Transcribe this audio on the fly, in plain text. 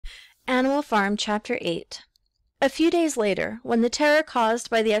Animal Farm, Chapter 8. A few days later, when the terror caused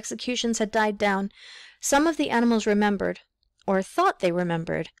by the executions had died down, some of the animals remembered, or thought they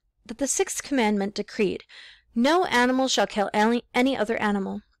remembered, that the sixth commandment decreed, "No animal shall kill any other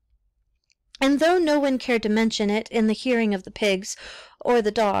animal." And though no one cared to mention it in the hearing of the pigs or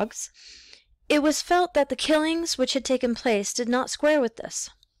the dogs, it was felt that the killings which had taken place did not square with this.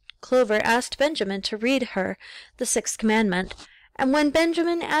 Clover asked Benjamin to read her the sixth commandment, and when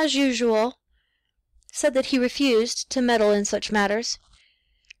Benjamin, as usual, said that he refused to meddle in such matters,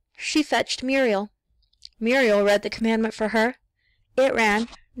 she fetched Muriel. Muriel read the commandment for her. It ran,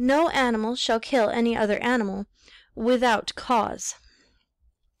 "No animal shall kill any other animal without cause."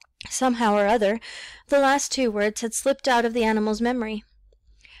 Somehow or other, the last two words had slipped out of the animal's memory.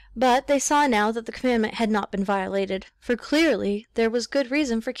 But they saw now that the commandment had not been violated, for clearly there was good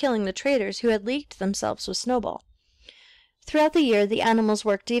reason for killing the traitors who had leagued themselves with Snowball. Throughout the year the animals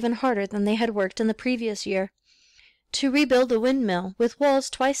worked even harder than they had worked in the previous year. To rebuild a windmill with walls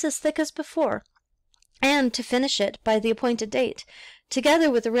twice as thick as before, and to finish it by the appointed date, together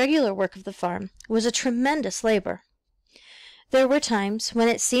with the regular work of the farm, was a tremendous labor. There were times when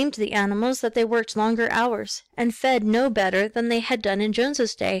it seemed to the animals that they worked longer hours, and fed no better than they had done in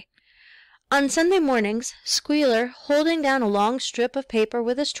Jones's day. On Sunday mornings, Squealer, holding down a long strip of paper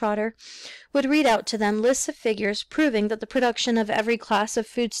with his trotter, would read out to them lists of figures proving that the production of every class of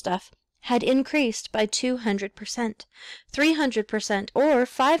foodstuff had increased by 200%, 300%, or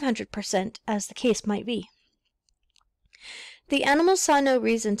 500%, as the case might be. The animals saw no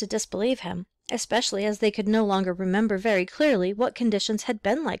reason to disbelieve him, especially as they could no longer remember very clearly what conditions had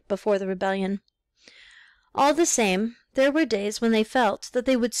been like before the rebellion. All the same, there were days when they felt that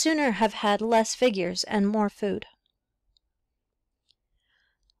they would sooner have had less figures and more food.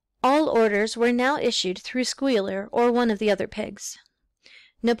 All orders were now issued through Squealer or one of the other pigs.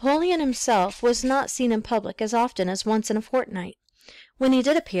 Napoleon himself was not seen in public as often as once in a fortnight. When he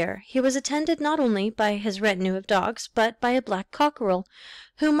did appear, he was attended not only by his retinue of dogs, but by a black cockerel,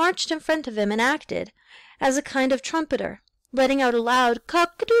 who marched in front of him and acted as a kind of trumpeter, letting out a loud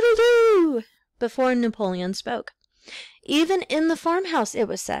cock-a-doodle-doo before Napoleon spoke. Even in the farmhouse, it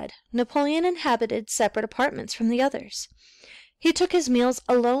was said, Napoleon inhabited separate apartments from the others. He took his meals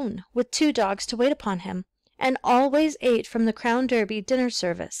alone, with 2 dogs to wait upon him, and always ate from the Crown Derby dinner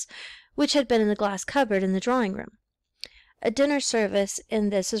service, which had been in the glass cupboard in the drawing-room. A dinner service in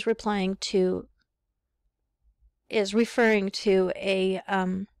this is referring to a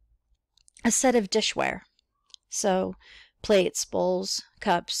set of dishware. So, plates, bowls,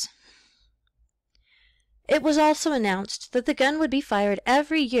 cups. It was also announced that the gun would be fired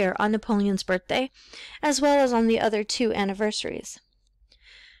every year on Napoleon's birthday, as well as on the other 2 anniversaries.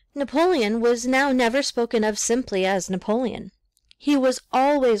 Napoleon was now never spoken of simply as Napoleon. He was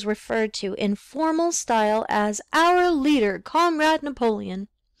always referred to in formal style as our leader, Comrade Napoleon.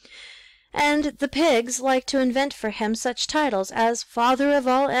 And the pigs liked to invent for him such titles as Father of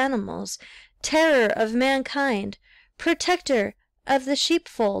all animals, Terror of mankind, Protector of the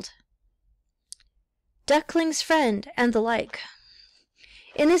sheepfold, Duckling's friend, and the like.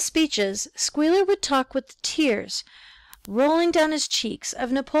 In his speeches, Squealer would talk with tears rolling down his cheeks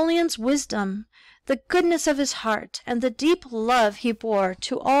of Napoleon's wisdom, the goodness of his heart, and the deep love he bore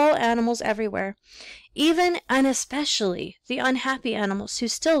to all animals everywhere, even and especially the unhappy animals who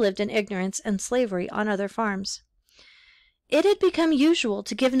still lived in ignorance and slavery on other farms. It had become usual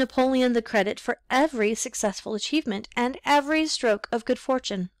to give Napoleon the credit for every successful achievement and every stroke of good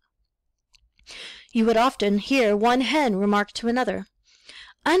fortune. You would often hear one hen remark to another,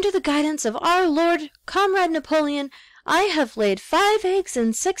 "Under the guidance of our Lord Comrade Napoleon, I have laid 5 eggs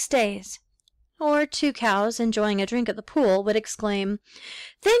in 6 days." Or 2 cows, enjoying a drink at the pool, would exclaim,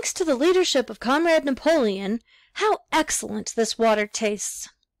 "Thanks to the leadership of Comrade Napoleon, how excellent this water tastes!"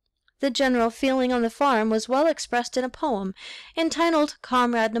 The general feeling on the farm was well expressed in a poem entitled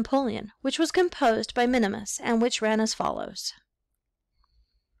Comrade Napoleon, which was composed by Minimus, and which ran as follows.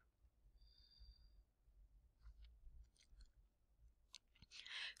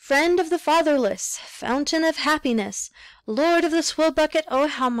 Friend of the fatherless, fountain of happiness, Lord of the swill bucket, oh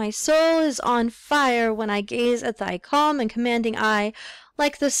how my soul is on fire when I gaze at thy calm and commanding eye,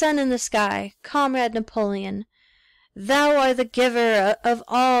 like the sun in the sky, Comrade Napoleon. Thou art the giver of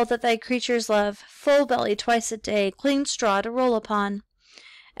all that thy creatures love, full belly twice a day, clean straw to roll upon.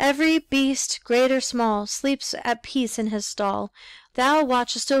 Every beast, great or small, sleeps at peace in his stall. Thou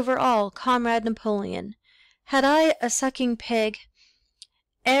watchest over all, Comrade Napoleon. Had I a sucking pig,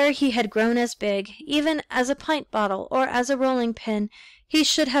 ere he had grown as big, even as a pint bottle or as a rolling pin, he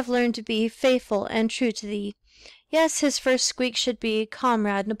should have learned to be faithful and true to thee. Yes, his first squeak should be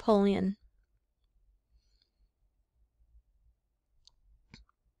Comrade Napoleon.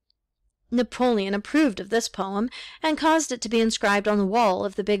 Napoleon approved of this poem and caused it to be inscribed on the wall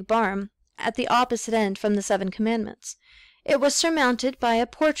of the big barn at the opposite end from the Seven Commandments. It was surmounted by a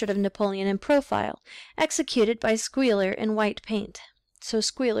portrait of Napoleon in profile, executed by Squealer in white paint. So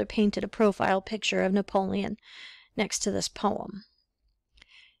Squealer painted a profile picture of Napoleon next to this poem.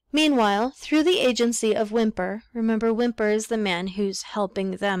 Meanwhile, through the agency of Whymper, remember Whymper is the man who's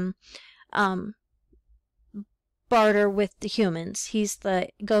helping them barter with the humans. He's the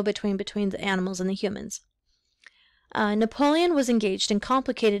go-between between the animals and the humans. Napoleon was engaged in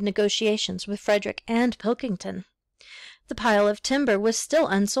complicated negotiations with Frederick and Pilkington. The pile of timber was still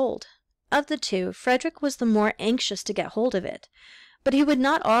unsold. Of the two, Frederick was the more anxious to get hold of it, but he would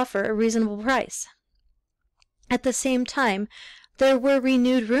not offer a reasonable price. At the same time, there were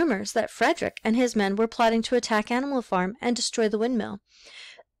renewed rumors that Frederick and his men were plotting to attack Animal Farm and destroy the windmill,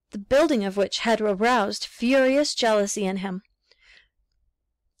 the building of which had aroused furious jealousy in him.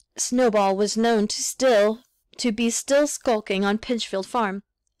 Snowball was known to be still skulking on Pinchfield Farm.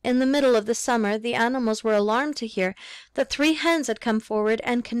 In the middle of the summer, the animals were alarmed to hear that 3 hens had come forward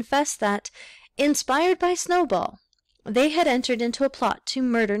and confessed that, inspired by Snowball, they had entered into a plot to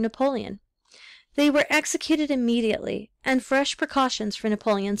murder Napoleon. They were executed immediately, and fresh precautions for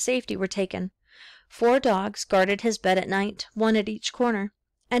Napoleon's safety were taken. 4 dogs guarded his bed at night, 1 at each corner,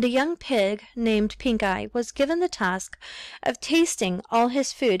 and a young pig named Pink Eye was given the task of tasting all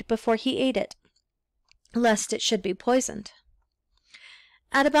his food before he ate it, lest it should be poisoned.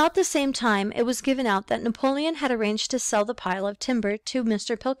 At about the same time, it was given out that Napoleon had arranged to sell the pile of timber to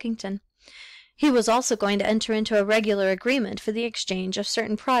Mr. Pilkington. He was also going to enter into a regular agreement for the exchange of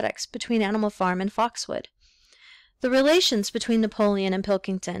certain products between Animal Farm and Foxwood. The relations between Napoleon and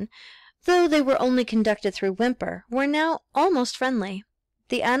Pilkington, though they were only conducted through Whymper, were now almost friendly.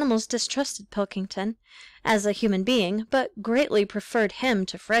 The animals distrusted Pilkington as a human being, but greatly preferred him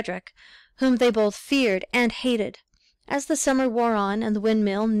to Frederick, whom they both feared and hated. As the summer wore on and the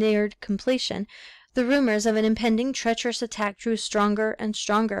windmill neared completion, the rumors of an impending treacherous attack grew stronger and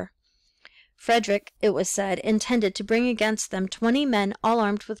stronger. Frederick, it was said, intended to bring against them 20 men all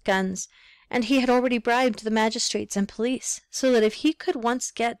armed with guns, and he had already bribed the magistrates and police, so that if he could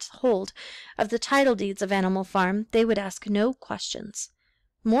once get hold of the title deeds of Animal Farm, they would ask no questions.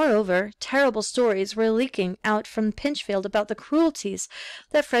 Moreover, terrible stories were leaking out from Pinchfield about the cruelties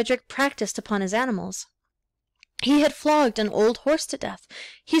that Frederick practiced upon his animals. He had flogged an old horse to death.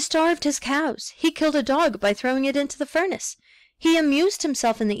 He starved his cows. He killed a dog by throwing it into the furnace. He amused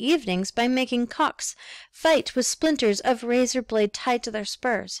himself in the evenings by making cocks fight with splinters of razor blade tied to their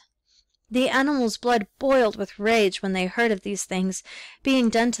spurs. The animals' blood boiled with rage when they heard of these things being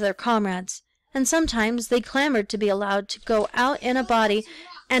done to their comrades, and sometimes they clamored to be allowed to go out in a body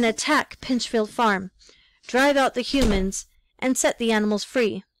and attack Pinchfield Farm, drive out the humans, and set the animals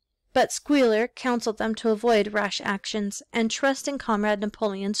free. But Squealer counseled them to avoid rash actions and trust in Comrade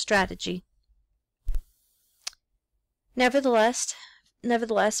Napoleon's strategy.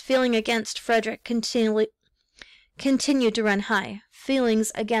 Nevertheless, feeling against Frederick continued to run high.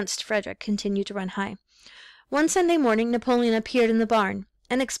 Feelings against Frederick continued to run high. One Sunday morning, Napoleon appeared in the barn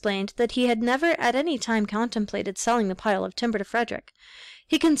and explained that he had never at any time contemplated selling the pile of timber to Frederick.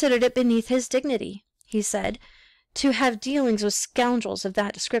 He considered it beneath his dignity, he said, to have dealings with scoundrels of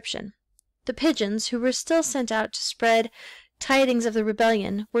that description. The pigeons, who were still sent out to spread tidings of the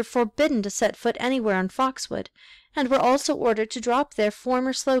rebellion, were forbidden to set foot anywhere on Foxwood, and were also ordered to drop their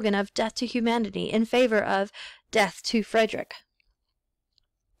former slogan of death to humanity in favor of death to Frederick.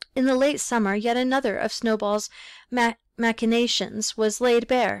 In the late summer, yet another of Snowball's machinations was laid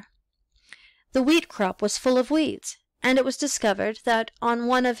bare. The wheat crop was full of weeds, and it was discovered that on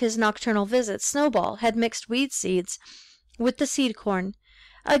one of his nocturnal visits Snowball had mixed weed seeds with the seed corn.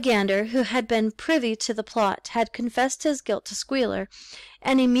 A gander who had been privy to the plot had confessed his guilt to Squealer,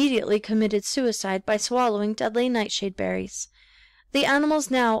 and immediately committed suicide by swallowing deadly nightshade berries. The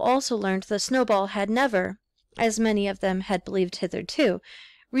animals now also learned that Snowball had never, as many of them had believed hitherto,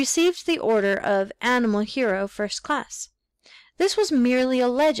 received the order of Animal Hero First Class. This was merely a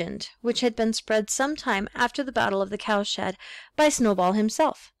legend which had been spread some time after the Battle of the Cowshed by Snowball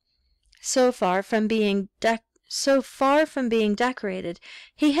himself. So far from being decorated,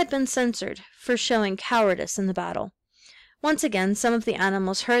 he had been censured for showing cowardice in the battle. Once again, some of the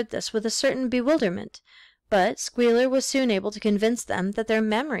animals heard this with a certain bewilderment, but Squealer was soon able to convince them that their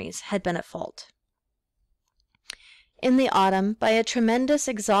memories had been at fault. In the autumn, by a tremendous,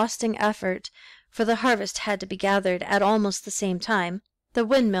 exhausting effort, for the harvest had to be gathered at almost the same time, the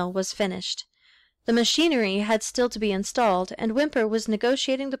windmill was finished. The machinery had still to be installed, and Whymper was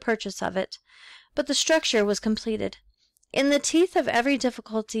negotiating the purchase of it, but the structure was completed. In the teeth of every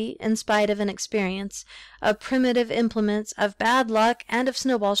difficulty, in spite of inexperience, of primitive implements, of bad luck, and of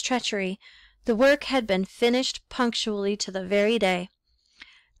Snowball's treachery, the work had been finished punctually to the very day.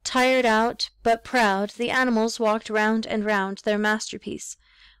 Tired out, but proud, the animals walked round and round their masterpiece,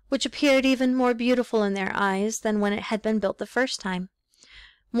 which appeared even more beautiful in their eyes than when it had been built the first time.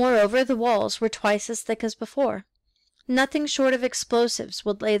 Moreover, the walls were twice as thick as before. Nothing short of explosives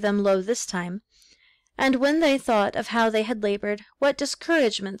would lay them low this time. And when they thought of how they had labored, what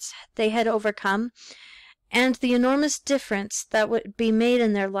discouragements they had overcome, and the enormous difference that would be made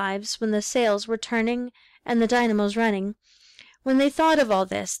in their lives when the sails were turning and the dynamos running, when they thought of all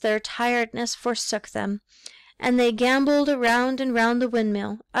this, their tiredness forsook them, and they gambolled around and round the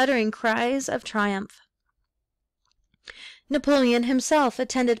windmill, uttering cries of triumph. Napoleon himself,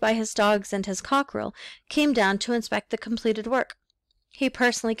 attended by his dogs and his cockerel, came down to inspect the completed work. He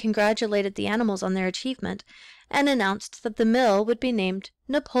personally congratulated the animals on their achievement, and announced that the mill would be named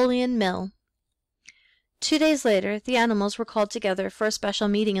Napoleon Mill. 2 days later, the animals were called together for a special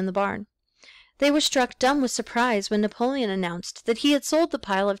meeting in the barn. They were struck dumb with surprise when Napoleon announced that he had sold the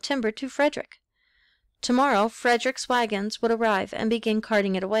pile of timber to Frederick. Tomorrow, Frederick's wagons would arrive and begin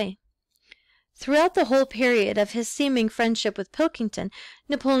carting it away. Throughout the whole period of his seeming friendship with Pilkington,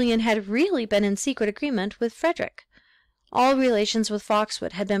 Napoleon had really been in secret agreement with Frederick. All relations with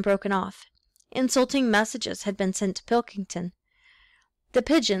Foxwood had been broken off. Insulting messages had been sent to Pilkington. The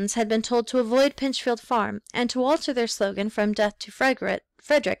pigeons had been told to avoid Pinchfield Farm, and to alter their slogan from Death to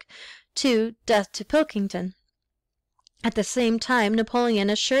Frederick to Death to Pilkington. At the same time,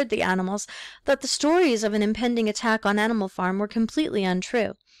 Napoleon assured the animals that the stories of an impending attack on Animal Farm were completely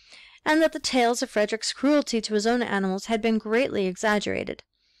untrue, and that the tales of Frederick's cruelty to his own animals had been greatly exaggerated.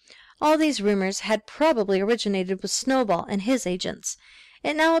 All these rumors had probably originated with Snowball and his agents.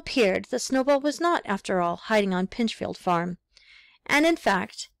 It now appeared that Snowball was not, after all, hiding on Pinchfield Farm, and in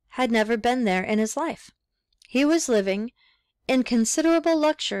fact had never been there in his life. He was living in considerable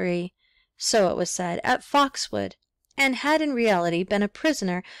luxury, so it was said, at Foxwood, and had in reality been a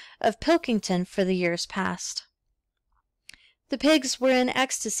prisoner of Pilkington for the years past. The pigs were in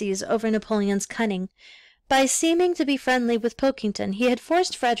ecstasies over Napoleon's cunning. By seeming to be friendly with Pilkington, he had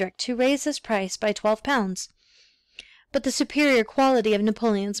forced Frederick to raise his price by 12 pounds. But the superior quality of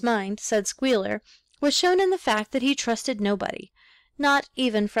Napoleon's mind, said Squealer, was shown in the fact that he trusted nobody, not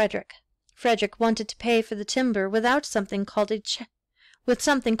even Frederick. Frederick wanted to pay for the timber without something called a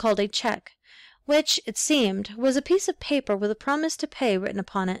check, which, it seemed, was a piece of paper with a promise to pay written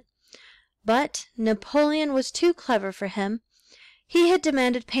upon it. But Napoleon was too clever for him. He had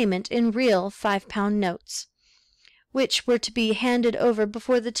demanded payment in real 5-pound notes, which were to be handed over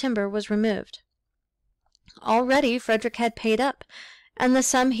before the timber was removed. Already Frederick had paid up, and the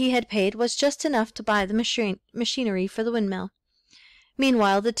sum he had paid was just enough to buy the machinery for the windmill.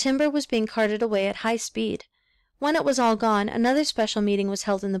 Meanwhile, the timber was being carted away at high speed. When it was all gone, another special meeting was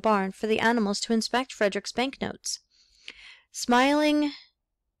held in the barn for the animals to inspect Frederick's banknotes. Smiling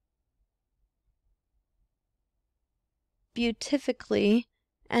beatifically,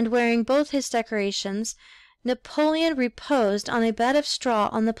 and wearing both his decorations, Napoleon reposed on a bed of straw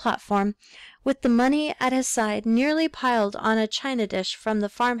on the platform, with the money at his side nearly piled on a china dish from the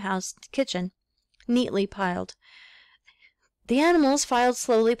farmhouse kitchen, neatly piled. The animals filed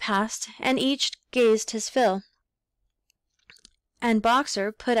slowly past, and each gazed his fill, and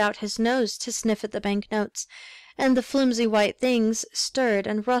Boxer put out his nose to sniff at the banknotes, and the flimsy white things stirred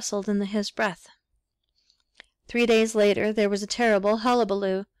and rustled in his breath. 3 days later there was a terrible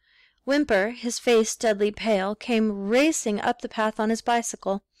hullabaloo. Whymper, his face deadly pale, came racing up the path on his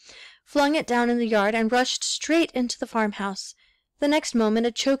bicycle, flung it down in the yard, and rushed straight into the farmhouse. The next moment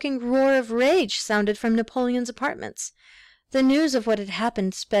a choking roar of rage sounded from Napoleon's apartments. The news of what had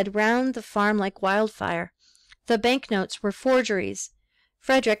happened sped round the farm like wildfire. The banknotes were forgeries.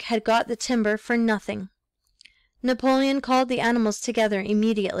 Frederick had got the timber for nothing. Napoleon called the animals together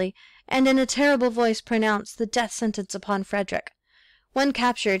immediately, and in a terrible voice pronounced the death sentence upon Frederick. When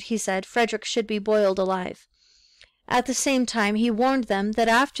captured, he said, Frederick should be boiled alive. At the same time he warned them that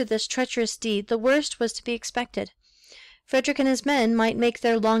after this treacherous deed the worst was to be expected. Frederick and his men might make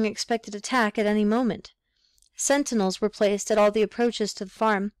their long-expected attack at any moment. Sentinels were placed at all the approaches to the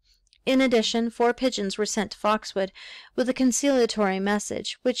farm. In addition, 4 pigeons were sent to Foxwood with a conciliatory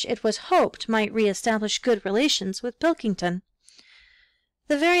message, which it was hoped might re-establish good relations with Pilkington.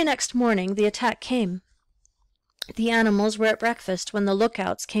 The very next morning the attack came. The animals were at breakfast when the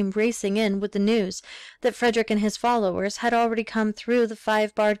lookouts came racing in with the news that Frederick and his followers had already come through the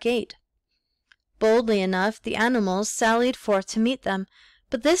 5-barred gate. Boldly enough the animals sallied forth to meet them,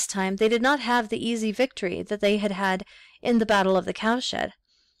 but this time they did not have the easy victory that they had had in the Battle of the Cowshed.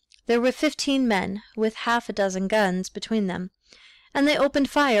 There were 15 men, with half a dozen guns between them, and they opened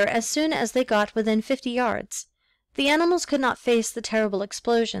fire as soon as they got within 50 yards. The animals could not face the terrible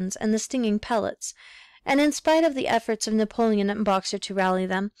explosions and the stinging pellets, and in spite of the efforts of Napoleon and Boxer to rally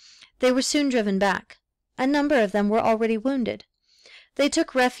them, they were soon driven back. A number of them were already wounded. They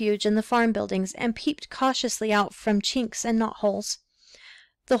took refuge in the farm buildings and peeped cautiously out from chinks and knotholes.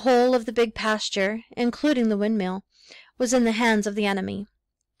 The whole of the big pasture, including the windmill, was in the hands of the enemy.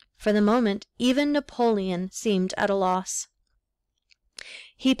 For the moment, even Napoleon seemed at a loss.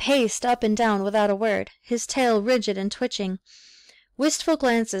 He paced up and down without a word, his tail rigid and twitching. Wistful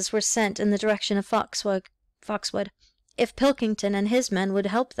glances were sent in the direction of Foxwood. If Pilkington and his men would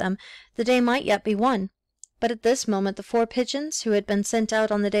help them, the day might yet be won. But at this moment the 4 pigeons, who had been sent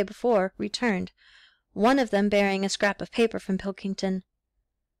out on the day before, returned, one of them bearing a scrap of paper from Pilkington.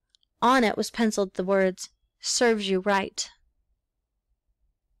 On it was penciled the words, "Serves you right."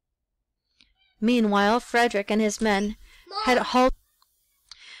 Meanwhile, Frederick and his men had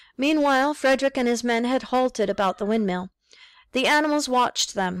halted about the windmill. The animals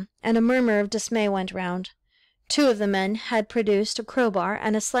watched them, and a murmur of dismay went round. 2 of the men had produced a crowbar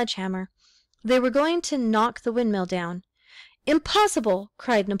and a sledgehammer. They were going to knock the windmill down. "Impossible!"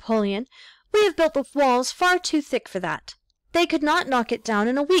 cried Napoleon. "We have built the walls far too thick for that. They could not knock it down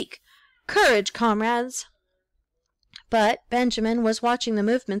in a week. Courage, comrades!" But Benjamin was watching the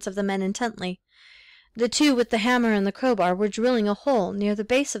movements of the men intently. The 2 with the hammer and the crowbar were drilling a hole near the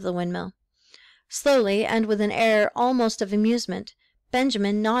base of the windmill. Slowly, and with an air almost of amusement,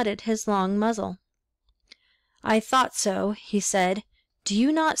 Benjamin nodded his long muzzle. "I thought so," he said. "Do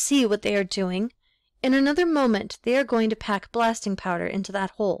you not see what they are doing? In another moment they are going to pack blasting powder into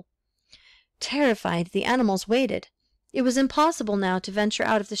that hole." Terrified, the animals waited. It was impossible now to venture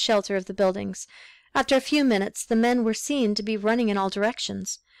out of the shelter of the buildings. After a few minutes the men were seen to be running in all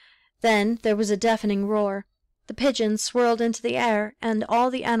directions. Then there was a deafening roar. The pigeons swirled into the air, and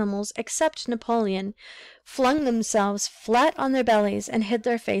all the animals, except Napoleon, flung themselves flat on their bellies and hid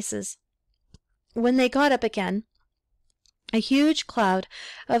their faces. When they got up again, a huge cloud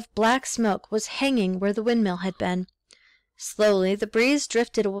of black smoke was hanging where the windmill had been. Slowly the breeze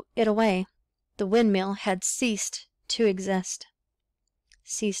drifted it away. The windmill had ceased to exist.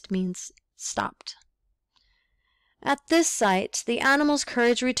 Ceased means stopped. At this sight, the animals'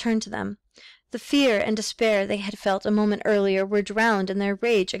 courage returned to them. The fear and despair they had felt a moment earlier were drowned in their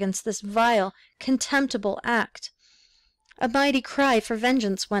rage against this vile, contemptible act. A mighty cry for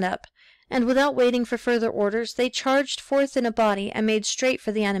vengeance went up, and without waiting for further orders, they charged forth in a body and made straight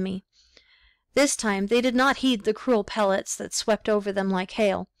for the enemy. This time they did not heed the cruel pellets that swept over them like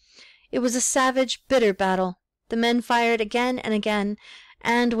hail. It was a savage, bitter battle. The men fired again and again,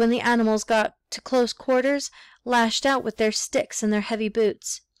 and when the animals got to close quarters, lashed out with their sticks and their heavy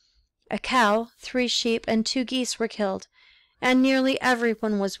boots. A cow, 3 sheep, and 2 geese were killed, and nearly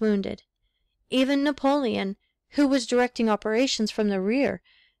everyone was wounded. Even Napoleon, who was directing operations from the rear,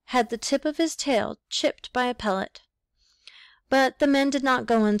 had the tip of his tail chipped by a pellet. But the men did not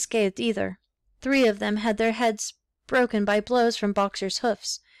go unscathed either. 3 of them had their heads broken by blows from Boxer's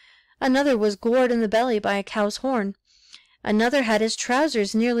hoofs. Another was gored in the belly by a cow's horn. Another had his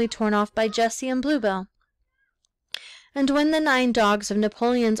trousers nearly torn off by Jessie and Bluebell. And when the 9 dogs of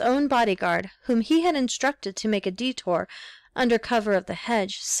Napoleon's own bodyguard, whom he had instructed to make a detour under cover of the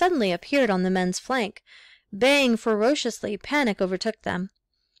hedge, suddenly appeared on the men's flank, baying ferociously, panic overtook them.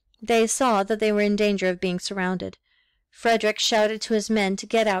 They saw that they were in danger of being surrounded. Frederick shouted to his men to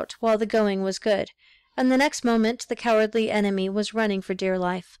get out while the going was good, and the next moment the cowardly enemy was running for dear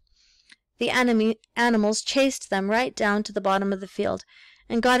life. The animals chased them right down to the bottom of the field,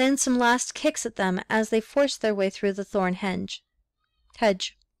 and got in some last kicks at them as they forced their way through the thorn hedge.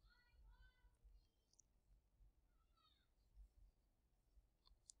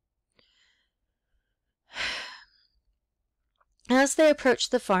 As they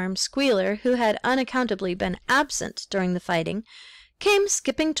approached the farm, Squealer, who had unaccountably been absent during the fighting, came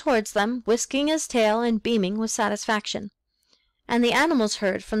skipping towards them, whisking his tail and beaming with satisfaction. And the animals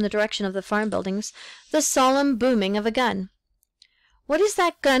heard, from the direction of the farm buildings, the solemn booming of a gun. "What is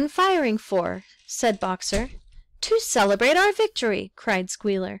that gun firing for?" said Boxer. "To celebrate our victory," cried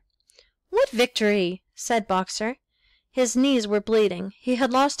Squealer. "What victory?" said Boxer. His knees were bleeding, he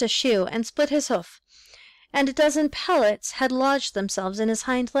had lost a shoe and split his hoof, and a dozen pellets had lodged themselves in his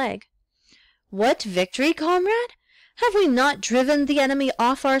hind leg. "What victory, comrade? Have we not driven the enemy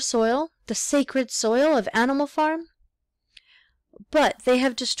off our soil, the sacred soil of Animal Farm?" "But they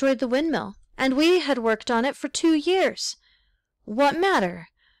have destroyed the windmill, and we had worked on it for 2 years. What matter?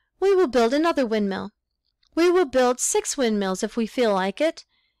 We will build another windmill. We will build 6 windmills if we feel like it.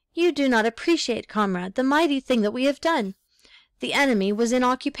 You do not appreciate, comrade, the mighty thing that we have done. The enemy was in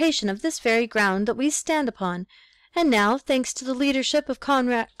occupation of this very ground that we stand upon, and now, thanks to the leadership of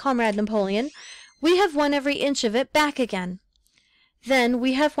Comrade Napoleon, we have won every inch of it back again." "Then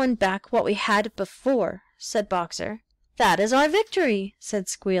we have won back what we had before," said Boxer. "That is our victory," said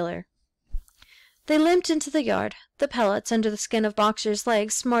Squealer. They limped into the yard. The pellets under the skin of Boxer's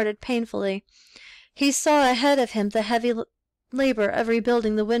legs smarted painfully. He saw ahead of him the heavy labor of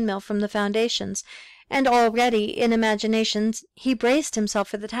rebuilding the windmill from the foundations, and already, in imagination, he braced himself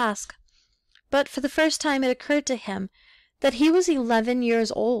for the task. But for the first time it occurred to him that he was 11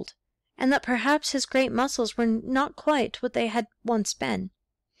 years old, and that perhaps his great muscles were not quite what they had once been.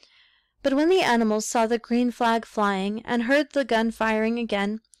 But when the animals saw the green flag flying, and heard the gun firing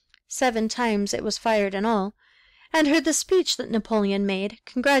again, 7 times it was fired in all, and heard the speech that Napoleon made,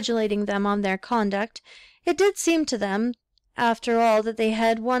 congratulating them on their conduct, it did seem to them, after all, that they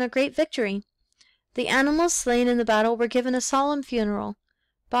had won a great victory. The animals slain in the battle were given a solemn funeral.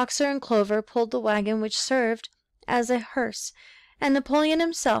 Boxer and Clover pulled the wagon which served as a hearse, and Napoleon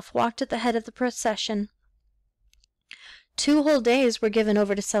himself walked at the head of the procession. 2 whole days were given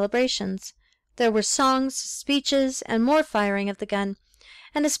over to celebrations. There were songs, speeches, and more firing of the gun,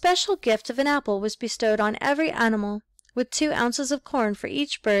 and a special gift of an apple was bestowed on every animal, with 2 ounces of corn for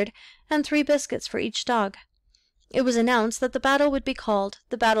each bird and 3 biscuits for each dog. It was announced that the battle would be called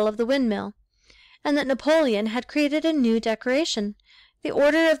the Battle of the Windmill, and that Napoleon had created a new decoration, the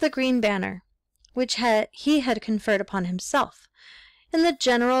Order of the Green Banner, which he had conferred upon himself. In the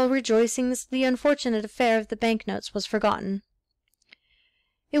general rejoicings, the unfortunate affair of the banknotes was forgotten.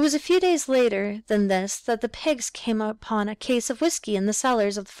 It was a few days later than this that the pigs came upon a case of whiskey in the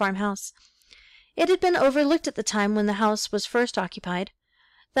cellars of the farmhouse. It had been overlooked at the time when the house was first occupied.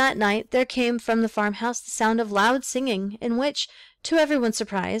 That night there came from the farmhouse the sound of loud singing, in which, to everyone's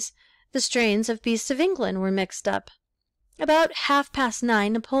surprise, the strains of Beasts of England were mixed up. About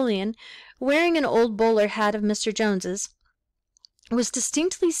 9:30, Napoleon, wearing an old bowler hat of Mr. Jones's, was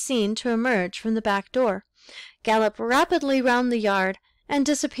distinctly seen to emerge from the back door, gallop rapidly round the yard, and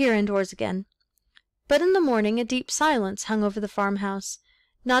disappear indoors again. But in the morning a deep silence hung over the farmhouse.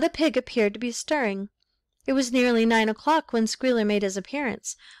 Not a pig appeared to be stirring. It was nearly 9 o'clock when Squealer made his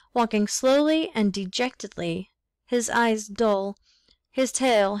appearance, walking slowly and dejectedly, his eyes dull, his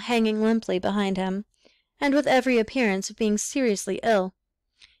tail hanging limply behind him, and with every appearance of being seriously ill.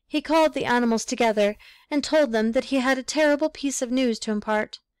 He called the animals together, and told them that he had a terrible piece of news to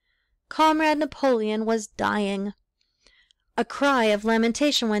impart. Comrade Napoleon was dying. A cry of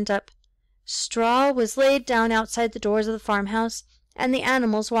lamentation went up. Straw was laid down outside the doors of the farmhouse, and the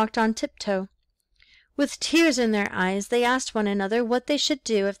animals walked on tiptoe. With tears in their eyes, they asked one another what they should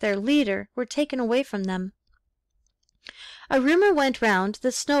do if their leader were taken away from them. A rumor went round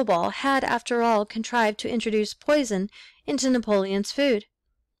that Snowball had after all contrived to introduce poison into Napoleon's food.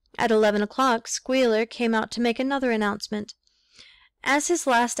 At 11 o'clock, Squealer came out to make another announcement. As his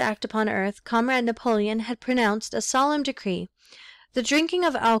last act upon earth, Comrade Napoleon had pronounced a solemn decree. The drinking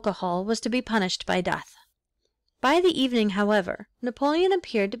of alcohol was to be punished by death. By the evening, however, Napoleon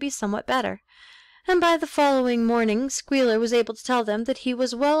appeared to be somewhat better, and by the following morning Squealer was able to tell them that he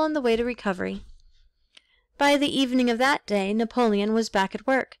was well on the way to recovery. By the evening of that day Napoleon was back at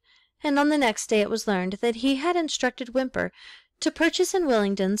work, and on the next day it was learned that he had instructed Whymper to purchase in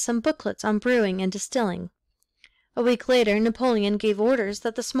Willingdon some booklets on brewing and distilling. A week later Napoleon gave orders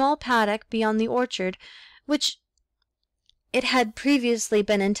that the small paddock beyond the orchard, which it had previously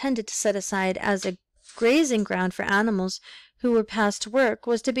been intended to set aside as a grazing ground for animals who were past work,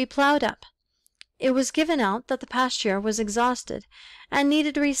 was to be ploughed up. It was given out that the pasture was exhausted and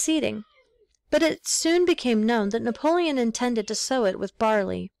needed reseeding, but it soon became known that Napoleon intended to sow it with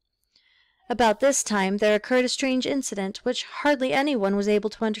barley. About this time there occurred a strange incident which hardly anyone was able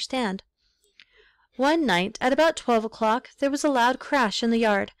to understand. One night, at about 12 o'clock, there was a loud crash in the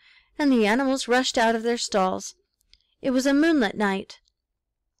yard, and the animals rushed out of their stalls. It was a moonlit night.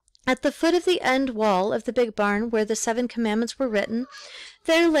 At the foot of the end wall of the big barn where the 7 commandments were written,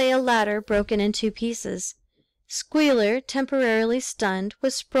 there lay a ladder broken in 2 pieces. Squealer, temporarily stunned,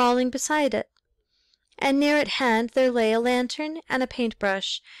 was sprawling beside it, and near at hand there lay a lantern and a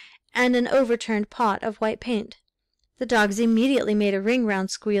paintbrush, and an overturned pot of white paint. The dogs immediately made a ring round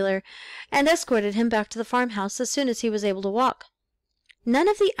Squealer, and escorted him back to the farmhouse as soon as he was able to walk. None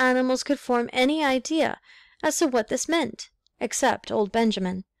of the animals could form any idea as to what this meant, except old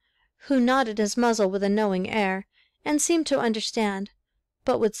Benjamin, who nodded his muzzle with a knowing air, and seemed to understand,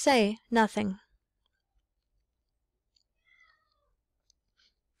 but would say nothing.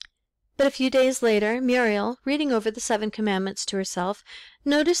 But a few days later, Muriel, reading over the 7 commandments to herself,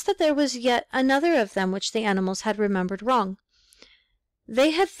 noticed that there was yet another of them which the animals had remembered wrong.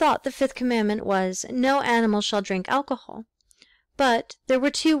 They had thought the 5th commandment was, "No animal shall drink alcohol." But there were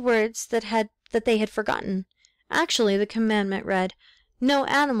 2 words that they had forgotten. Actually, the commandment read, "No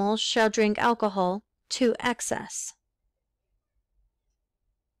animal shall drink alcohol to excess."